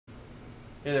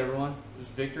Hey there everyone, this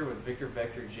is Victor with Victor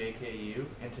Vector JKU,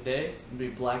 and today I'm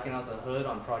going to be blacking out the hood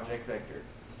on Project Vector.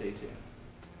 Stay tuned.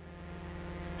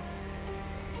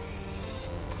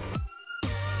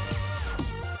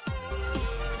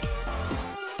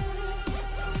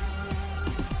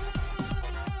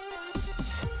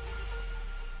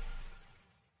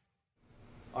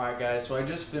 Alright guys, so I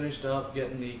just finished up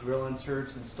getting the grill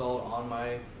inserts installed on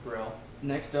my grill.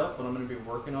 Next up, what I'm going to be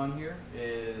working on here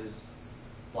is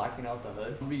blacking out the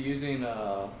hood. I'll be using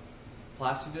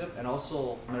Plasti Dip, and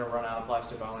also I'm going to run out of Plasti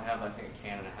Dip. I only have I think a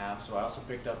can and a half, so I also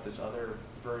picked up this other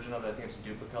version of it. I think it's a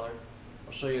duplicate color.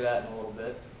 I'll show you that in a little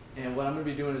bit. And what I'm going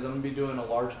to be doing is I'm going to be doing a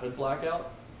large hood blackout.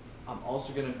 I'm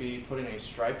also going to be putting a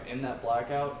stripe in that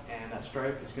blackout, and that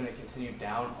stripe is going to continue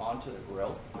down onto the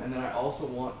grill. And then I also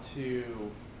want to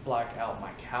black out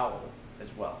my cowl as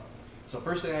well. So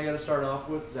first thing I got to start off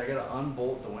with is I got to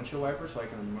unbolt the windshield wiper so I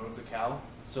can remove the cowl.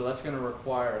 So that's going to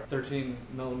require a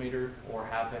 13mm or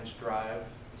 1/2 inch drive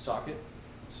socket.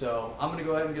 So I'm going to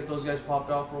go ahead and get those guys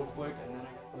popped off real quick, and then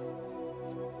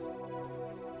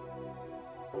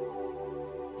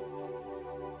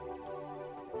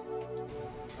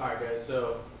Alright guys,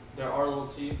 so there are little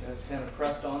teeth and it's kind of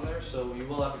pressed on there, so you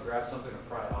will have to grab something to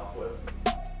pry it off with.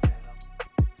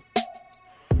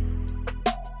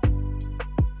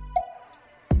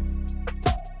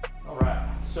 Alright,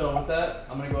 so with that,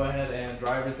 I'm going to go ahead and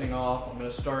dry everything off. I'm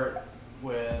going to start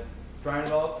with drying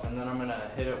it off, and then I'm going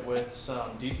to hit it with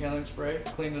some detailing spray,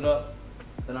 clean it up,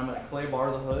 then I'm going to clay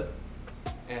bar the hood,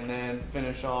 and then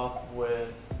finish off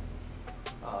with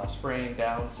spraying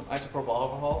down some isopropyl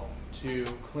alcohol to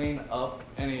clean up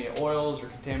any oils or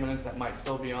contaminants that might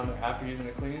still be on there after using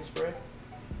a cleaning spray.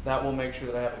 That will make sure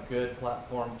that I have a good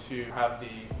platform to have the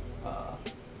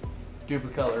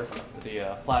duplicate color,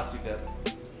 the Plasti Dip,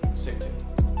 stick to.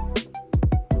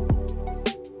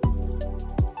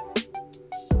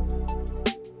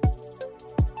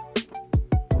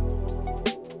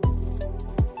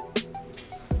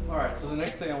 Alright, so the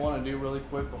next thing I want to do really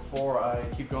quick before I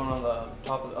keep going on the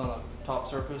top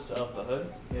surface of the hood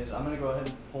is I'm going to go ahead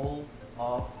and pull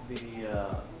off the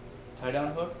tie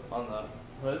down hook on the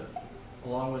hood,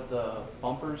 along with the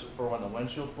bumpers for when the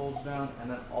windshield folds down, and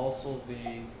then also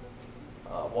the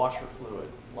washer fluid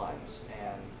lines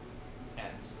and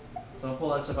ends. So I'm going to pull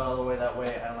that stuff out of the way, that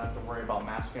way I don't have to worry about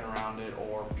masking around it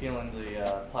or peeling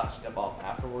the plastic dip off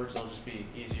afterwards. It'll just be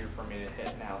easier for me to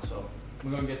hit now. So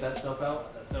I'm going to get that stuff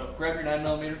out. So grab your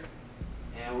 9mm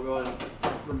and we'll go ahead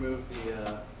and remove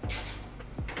the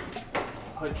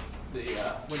hood, the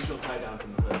windshield tie down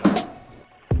from the hood.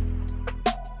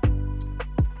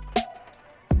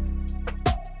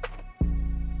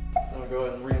 I'm going to go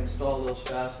ahead and reinstall those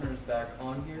fasteners back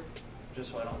on here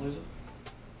just so I don't lose them.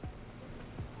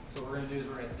 So what we're going to do is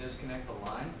we're going to disconnect the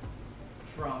line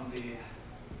from the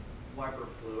wiper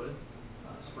fluid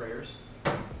sprayers.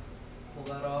 Pull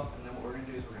that off, and then what we're going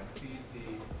to do is we're going to feed the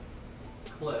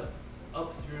clip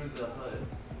up through the hood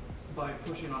by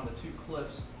pushing on the two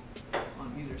clips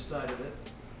on either side of it.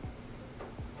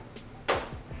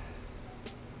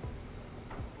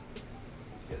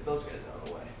 Get those guys out of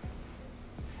the way.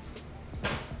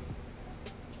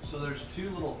 So there's two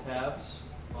little tabs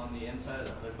on the inside of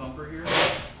the hood bumper here.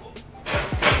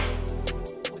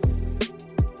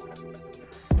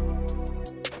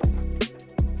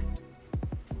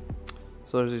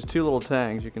 So there's these two little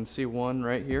tangs. You can see one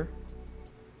right here,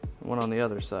 and one on the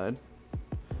other side.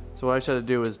 So what I just had to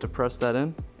do is depress that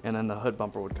in, and then the hood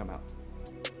bumper would come out.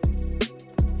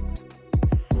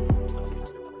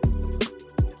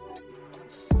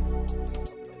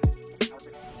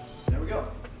 There we go.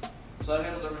 So that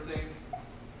handles everything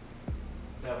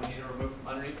that we need to remove from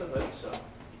underneath the hood. So,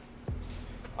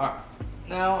 alright,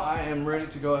 now I am ready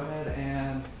to go ahead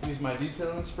and use my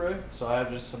detailing spray. So I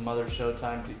have just some Mother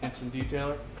Showtime Instant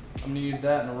Detailer. I'm going to use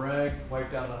that in a rag,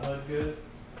 wipe down the hood good,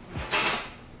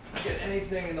 get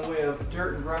anything in the way of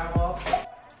dirt and grime off.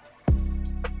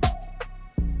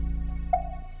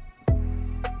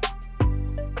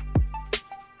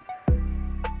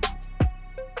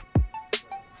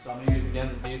 So I'm going to use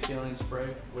again the detailing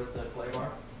spray with the clay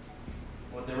bar.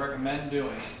 What they recommend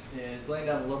doing is laying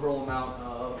down a liberal amount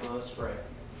of spray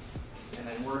and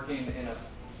then working in a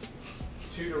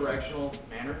two-directional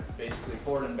manner, basically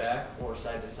forward and back or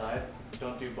side to side.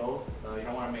 Don't do both. You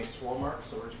don't want to make swirl marks,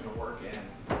 so we're just going to work in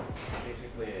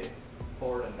basically a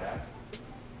forward and back.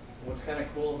 What's kind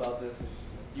of cool about this is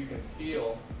you can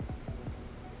feel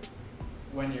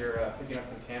when you're picking up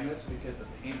contaminants because the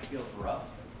paint feels rough.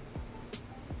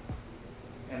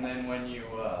 And then when you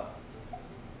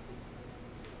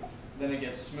then it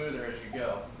gets smoother as you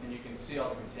go, and you can see all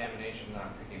the contamination that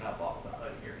I'm picking up off the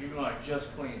hood here. even though I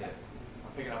just cleaned it,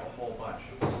 I'm picking up a whole bunch.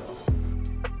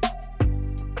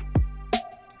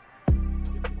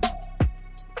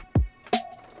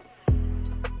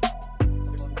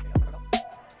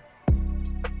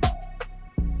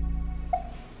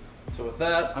 So with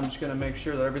that, I'm just going to make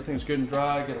sure that everything's good and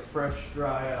dry. Get a fresh,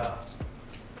 dry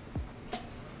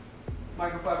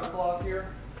microfiber cloth here.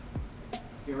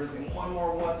 Give everything one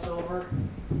more once over.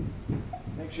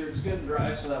 Make sure it's good and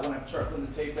dry so that when I start putting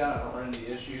the tape down, I don't run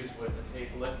into issues with the tape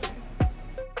lifting.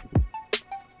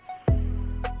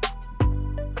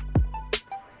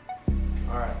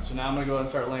 Alright, so now I'm going to go ahead and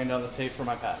start laying down the tape for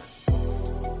my pattern.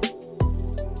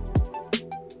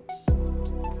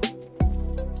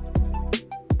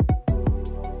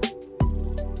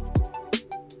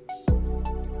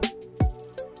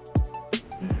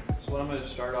 So what I'm going to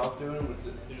start off doing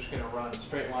is you're just going to run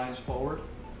straight lines forward.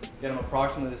 Get them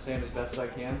approximately the same as best I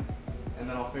can, and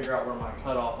then I'll figure out where my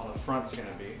cutoff on the front's going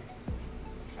to be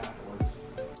afterwards.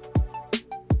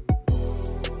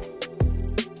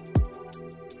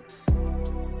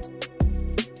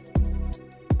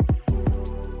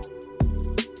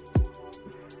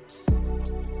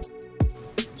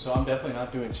 So I'm definitely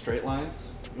not doing straight lines.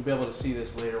 You'll be able to see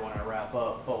this later when I wrap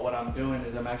up, but what I'm doing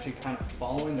is I'm actually kind of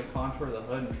following the contour of the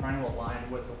hood and trying to align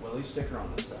with the Willy sticker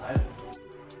on the side.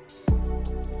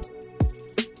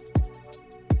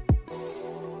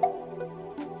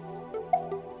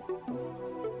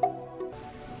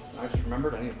 I just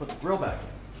remembered I need to put the grill back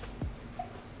in.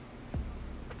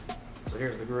 So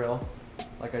here's the grill.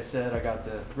 Like I said, I got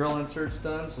the grill inserts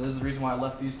done, so this is the reason why I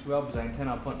left these two out, because I intend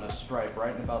on putting a stripe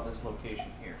right in about this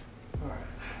location here. Alright,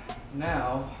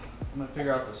 now I'm going to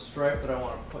figure out the stripe that I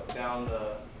want to put down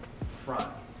the front.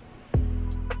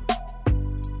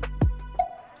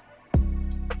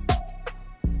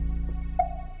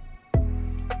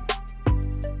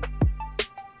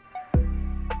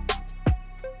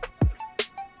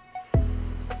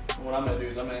 What I'm going to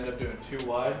do is I'm going to end up doing 2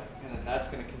 wide, and then that's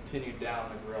going to continue down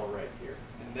the grill right here.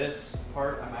 And this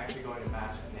part I'm actually going to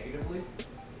mask negatively.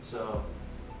 So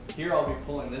here I'll be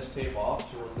pulling this tape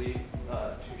off to relieve,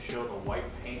 to show the white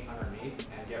paint underneath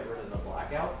and get rid of the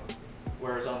blackout.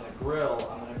 Whereas on the grill,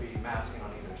 I'm going to be masking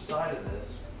on either side of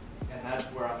this, and that's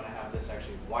where I'm going to have this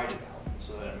actually whited out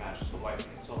so that it matches the white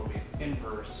paint. So it'll be an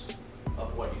inverse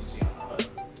of what you see on the hood.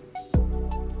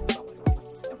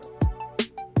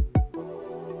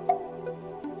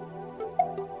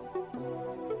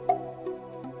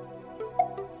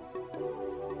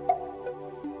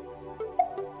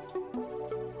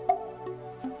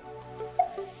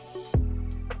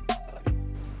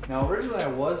 Now originally I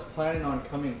was planning on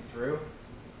coming through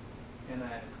and then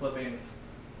clipping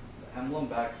the emblem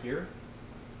back here,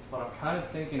 but I'm kind of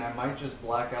thinking I might just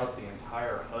black out the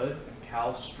entire hood and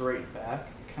cowl straight back.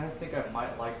 I kind of think I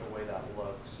might like the way that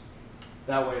looks.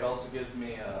 That way it also gives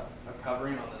me a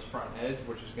covering on this front edge,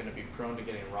 which is going to be prone to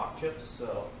getting rock chips,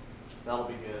 so that'll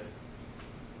be good.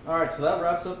 Alright, so that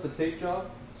wraps up the tape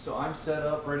job. So I'm set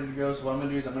up, ready to go. So what I'm going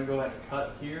to do is I'm going to go ahead and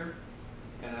cut here,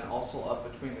 and then also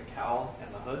up between the cowl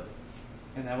and the hood.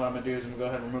 And then what I'm going to do is I'm going to go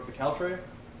ahead and remove the cowl tray,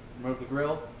 remove the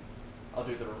grill. I'll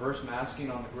do the reverse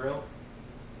masking on the grill,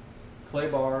 clay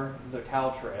bar the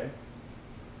cowl tray,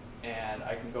 and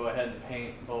I can go ahead and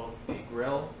paint both the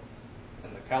grill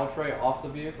and the cowl tray off the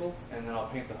vehicle, and then I'll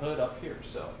paint the hood up here.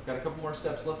 So got a couple more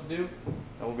steps left to do,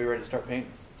 and we'll be ready to start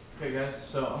painting. Okay guys,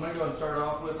 so I'm going to go ahead and start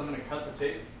off with, I'm going to cut the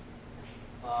tape,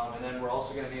 and then we're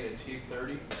also going to need a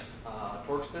T30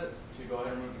 Torx bit to go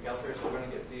ahead and remove the cowl tray. So we're going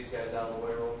to get these guys out of the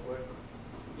way real quick.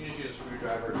 You just use a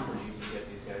screwdriver, it's pretty easy to get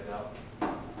these guys out.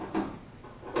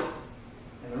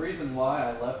 And the reason why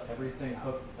I left everything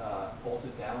hooked,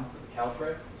 bolted down for the cowl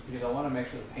tray is because I want to make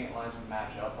sure the paint lines would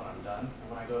match up when I'm done and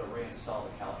when I go to reinstall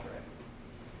the cowl tray.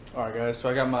 Alright guys, so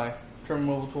I got my trim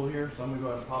removal tool here, so I'm going to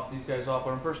go ahead and pop these guys off.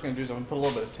 What I'm first going to do is I'm going to put a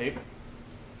little bit of tape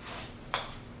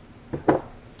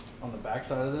on the back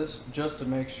side of this, just to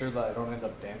make sure that I don't end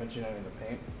up damaging any of the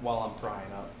paint while I'm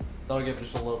frying up. That'll give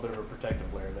just a little bit of a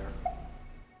protective layer there.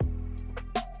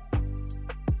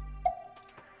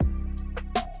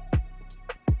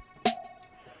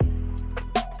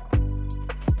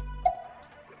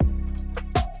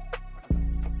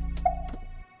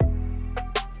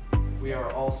 We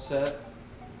are all set,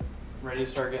 ready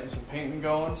to start getting some painting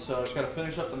going. So I just got to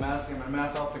finish up the masking. I'm going to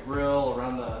mask off the grill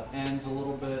around the ends a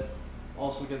little bit,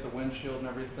 also get the windshield and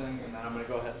everything, and then I'm going to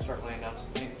go ahead and start laying down some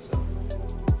paint.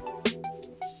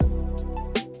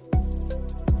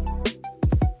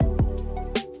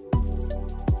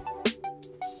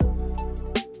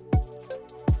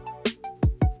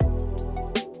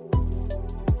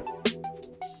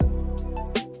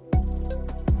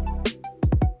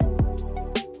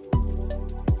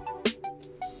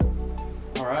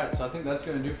 Alright, so I think that's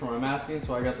going to do for my masking.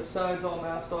 So I got the sides all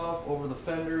masked off, over the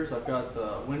fenders, I've got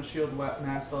the windshield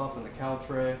masked off and the cowl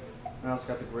tray, and I also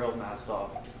got the grill masked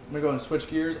off. I'm going to go and switch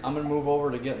gears. I'm going to move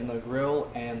over to getting the grill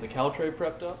and the cowl tray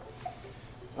prepped up.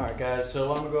 Alright guys, so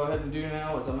what I'm going to go ahead and do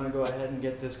now is I'm going to go ahead and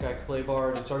get this guy clay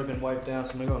barred. It's already been wiped down,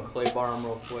 so I'm going to go and clay bar him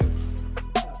real quick.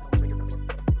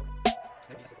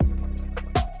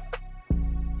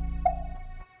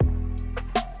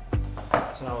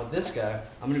 So now with this guy,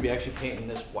 I'm going to be actually painting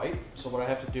this white. So what I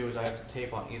have to do is I have to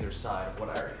tape on either side of what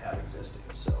I already have existing.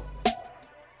 So.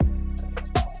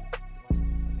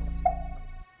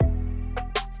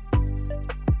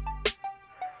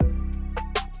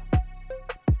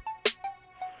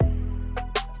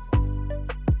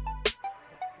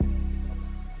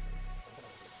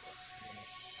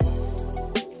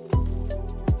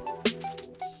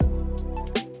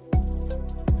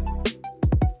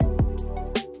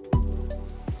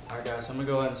 So I'm gonna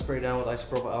go ahead and spray down with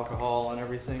isopropyl alcohol and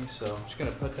everything. So I'm just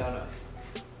gonna put down a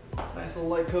nice little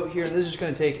light coat here. And this is just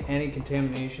gonna take any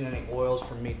contamination, any oils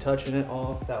from me touching it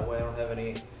off. That way I don't have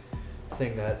anything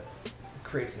that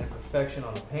creates an imperfection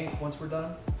on the paint once we're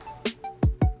done.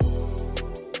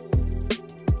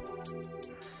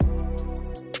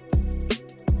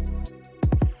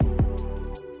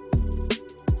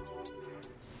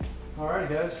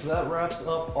 Alrighty guys, so that wraps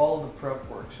up all of the prep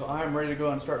work. So I'm ready to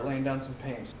go and start laying down some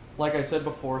paints. Like I said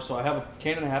before, so I have a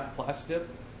can and a half of Plasti Dip.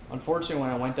 Unfortunately,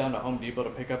 when I went down to Home Depot to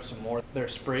pick up some more, their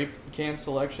spray can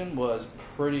selection was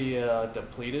pretty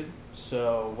depleted.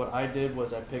 So what I did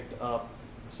was I picked up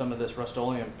some of this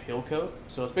Rust-Oleum peel coat.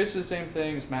 So it's basically the same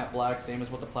thing, it's matte black, same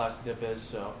as what the Plasti Dip is.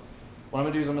 So what I'm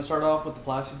gonna do is I'm gonna start off with the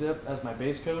Plasti Dip as my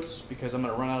base coats because I'm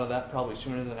gonna run out of that probably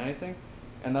sooner than anything.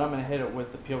 And then I'm gonna hit it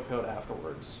with the peel coat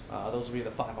afterwards. Those will be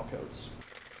the final coats.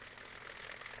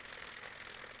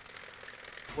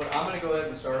 What I'm going to go ahead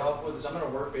and start off with is I'm going to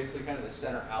work basically kind of the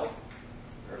center out,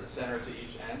 or the center to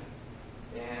each end.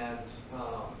 And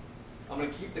I'm going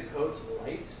to keep the coats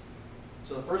light.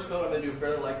 So the first coat I'm going to do a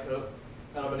fairly light coat,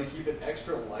 and I'm going to keep it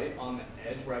extra light on the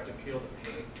edge where I have to peel the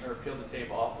paint, or peel the tape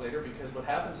off later, because what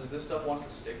happens is this stuff wants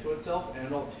to stick to itself and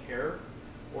it'll tear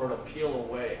or it'll peel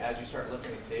away as you start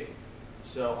lifting the tape.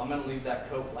 So I'm going to leave that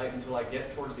coat light until I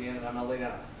get towards the end, and I'm going to lay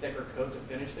down a thicker coat to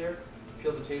finish there,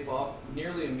 peel the tape off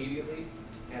nearly immediately.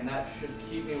 And that should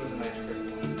keep me with a nice crisp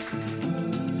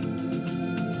line.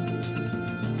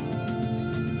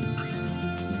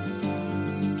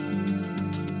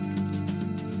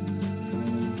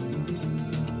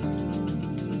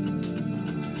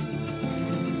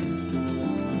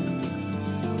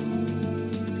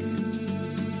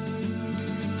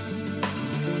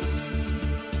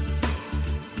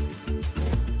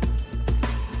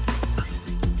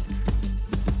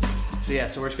 So yeah,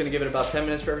 so we're just gonna give it about 10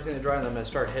 minutes for everything to dry, and then I'm gonna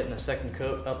start hitting a second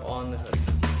coat up on the hood.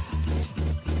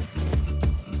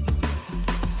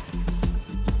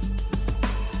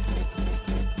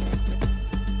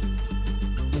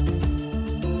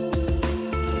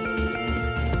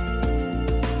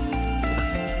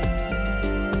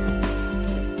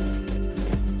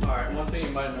 All right, one thing you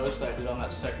might have noticed that I did on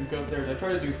that second coat there is I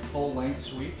try to do full length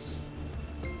sweeps.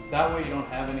 That way you don't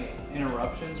have any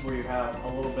interruptions where you have a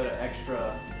little bit of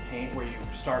extra paint where you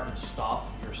start and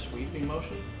stop your sweeping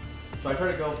motion. So I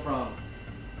try to go from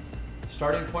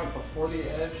starting point before the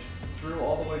edge through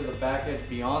all the way to the back edge,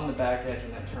 beyond the back edge,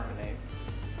 and then terminate.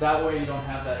 That way you don't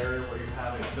have that area where you're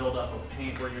having a buildup of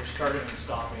paint where you're starting and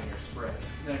stopping your spray.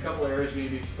 Then a couple areas you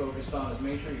need to be focused on is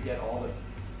make sure you get all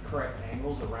the correct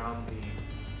angles around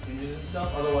the hinges and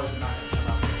stuff, otherwise you're not going to come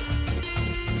out great.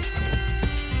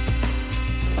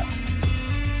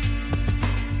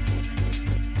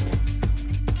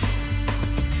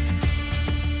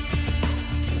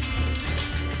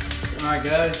 Alright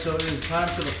guys, so it is time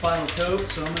for the final coat,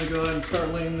 so I'm going to go ahead and start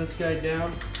laying this guy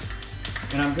down.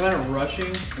 And I'm kind of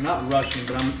rushing, or not rushing,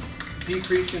 but I'm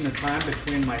decreasing the time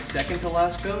between my second to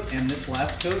last coat and this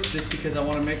last coat, just because I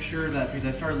want to make sure that, because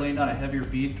I started laying down a heavier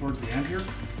bead towards the end here,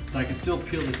 that I can still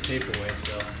peel this tape away.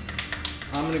 So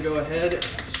I'm going to go ahead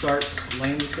and start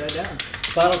laying this guy down.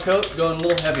 Final coat, going a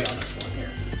little heavy on this one here.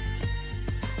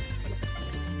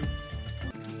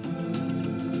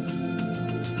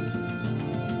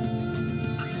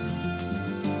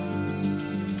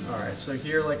 So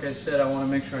here, like I said, I want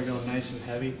to make sure I go nice and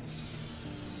heavy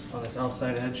on this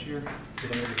outside edge here,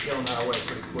 because I'm going to be peeling that away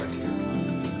pretty quick here.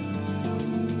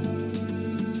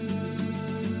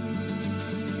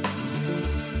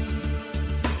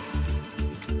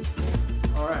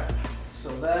 Alright, so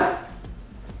that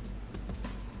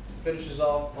finishes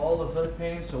off all the hood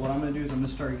painting. So what I'm going to do is I'm going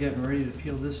to start getting ready to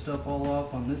peel this stuff all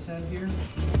off on this end here.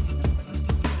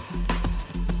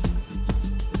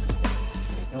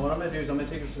 what I'm going to do is I'm going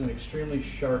to take this to an extremely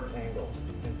sharp angle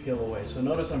and peel away. So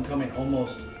notice I'm coming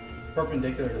almost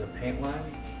perpendicular to the paint line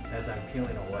as I'm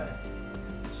peeling away.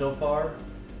 So far,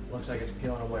 looks like it's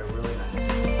peeling away really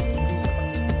nice.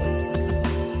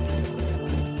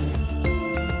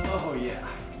 Oh yeah,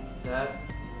 that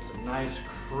is a nice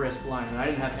crisp line, and I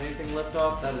didn't have anything lift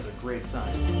off. That is a great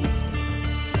sign.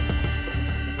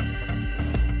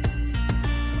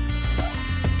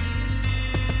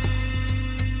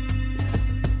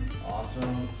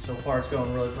 Awesome. So far it's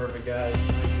going really perfect, guys.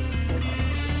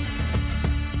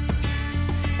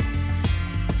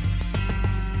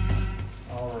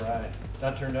 Alright,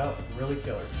 that turned out really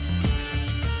killer.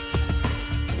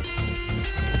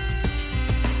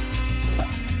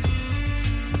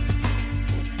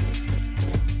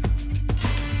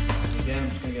 Again, I'm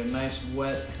just going to get a nice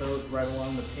wet coat right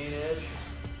along the paint edge.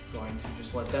 Going to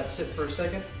just let that sit for a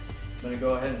second. I'm going to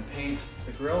go ahead and paint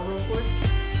the grill real quick.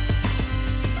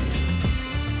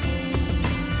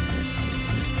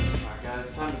 Alright guys,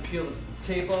 it's time to peel the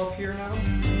tape off here now.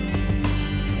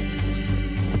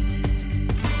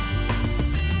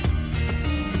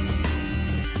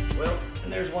 Well,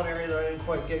 and there's one area that I didn't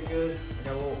quite get good. I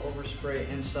got a little overspray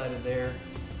inside of there.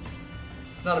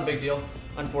 It's not a big deal.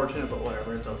 Unfortunate, but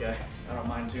whatever, it's okay. I don't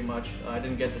mind too much. I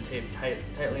didn't get the tape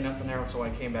tightly enough in there, so I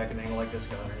came back an angle like this,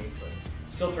 got underneath, but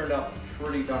it still turned out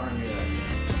pretty darn good.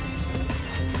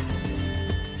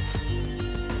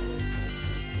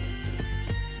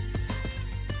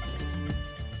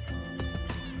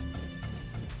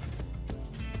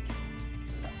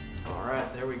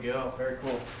 Alright, there we go. Very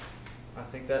cool. I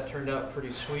think that turned out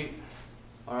pretty sweet.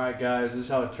 Alright guys, this is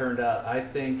how it turned out. I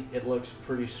think it looks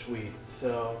pretty sweet.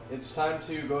 So it's time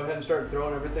to go ahead and start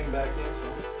throwing everything back in.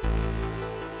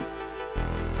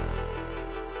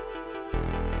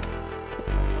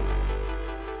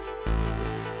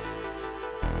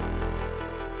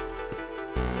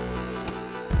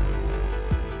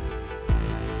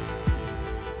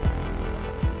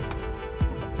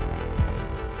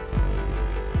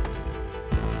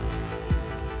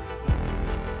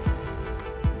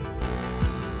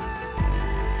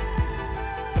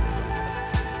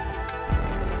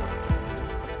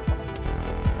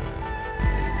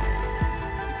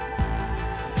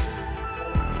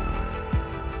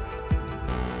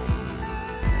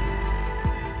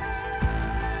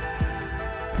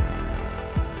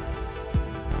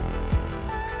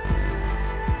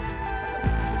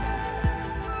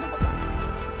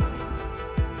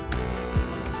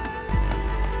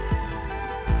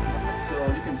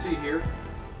 Here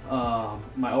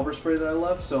my overspray that I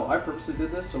left, so I purposely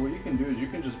did this. So what you can do is you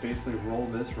can just basically roll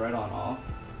this right on off,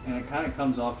 and it kind of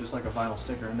comes off just like a vinyl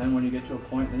sticker, and then when you get to a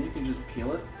point, then you can just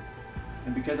peel it.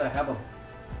 And because I have a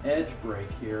edge break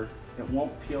here, it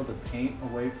won't peel the paint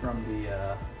away from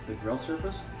the grill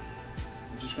surface.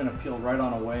 It's just going to peel right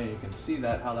on away, and you can see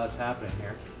that how that's happening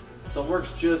here. So it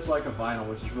works just like a vinyl,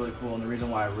 which is really cool, and the reason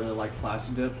why I really like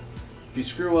Plasti Dip. If you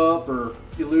screw up or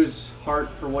you lose heart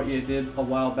for what you did a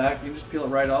while back, you can just peel it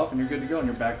right off and you're good to go and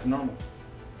you're back to normal.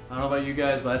 I don't know about you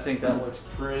guys, but I think that looks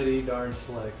pretty darn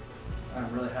slick. I'm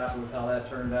really happy with how that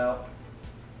turned out.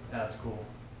 That's cool.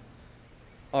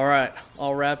 All right,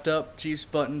 all wrapped up, Jeep's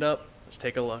buttoned up. Let's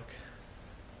take a look.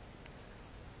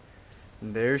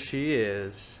 And there she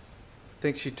is. I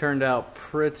think she turned out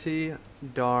pretty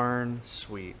darn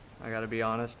sweet. I gotta be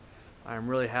honest. I'm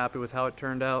really happy with how it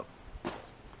turned out.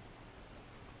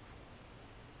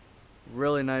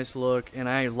 Really nice look, and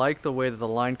I like the way that the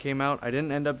line came out. I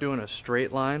didn't end up doing a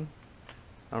straight line.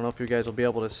 I don't know if you guys will be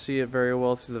able to see it very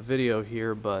well through the video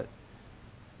here, but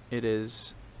it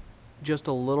is just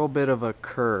a little bit of a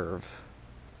curve.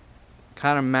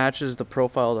 Kind of matches the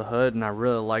profile of the hood, and I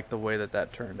really like the way that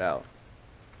that turned out.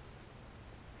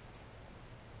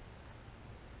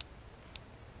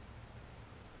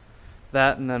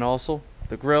 That, and then also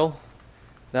the grill,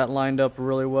 that lined up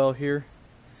really well here.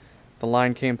 The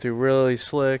line came through really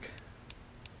slick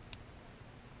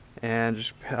and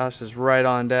just passes right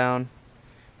on down.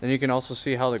 Then you can also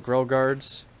see how the grill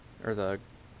guards, or the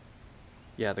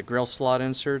grill slot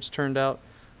inserts turned out.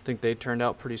 I think they turned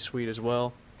out pretty sweet as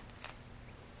well.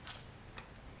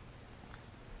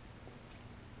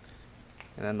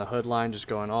 And then the hood line just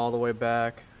going all the way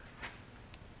back.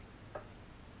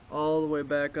 All the way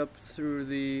back up through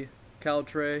the cowl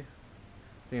tray. I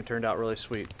think it turned out really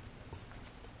sweet.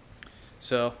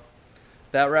 So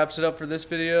that wraps it up for this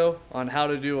video on how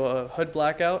to do a hood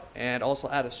blackout and also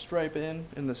add a stripe in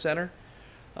the center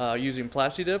using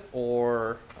Plasti Dip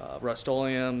or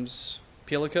Rust-Oleum's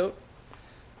Peel Coat.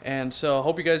 And so I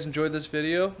hope you guys enjoyed this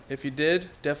video. If you did,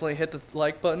 definitely hit the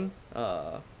like button.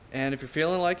 And if you're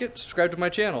feeling like it, subscribe to my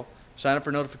channel. Sign up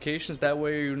for notifications. That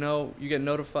way you know you get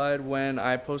notified when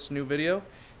I post a new video.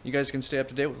 You guys can stay up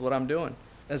to date with what I'm doing.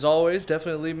 As always,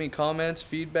 definitely leave me comments,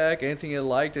 feedback, anything you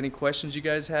liked, any questions you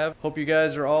guys have. Hope you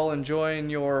guys are all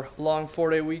enjoying your long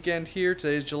 4-day weekend here.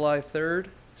 Today's July 3rd,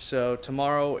 so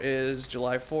tomorrow is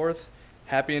July 4th.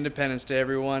 Happy Independence Day,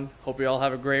 everyone. Hope you all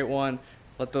have a great one.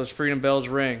 Let those freedom bells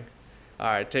ring. All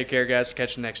right, take care, guys.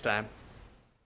 Catch you next time.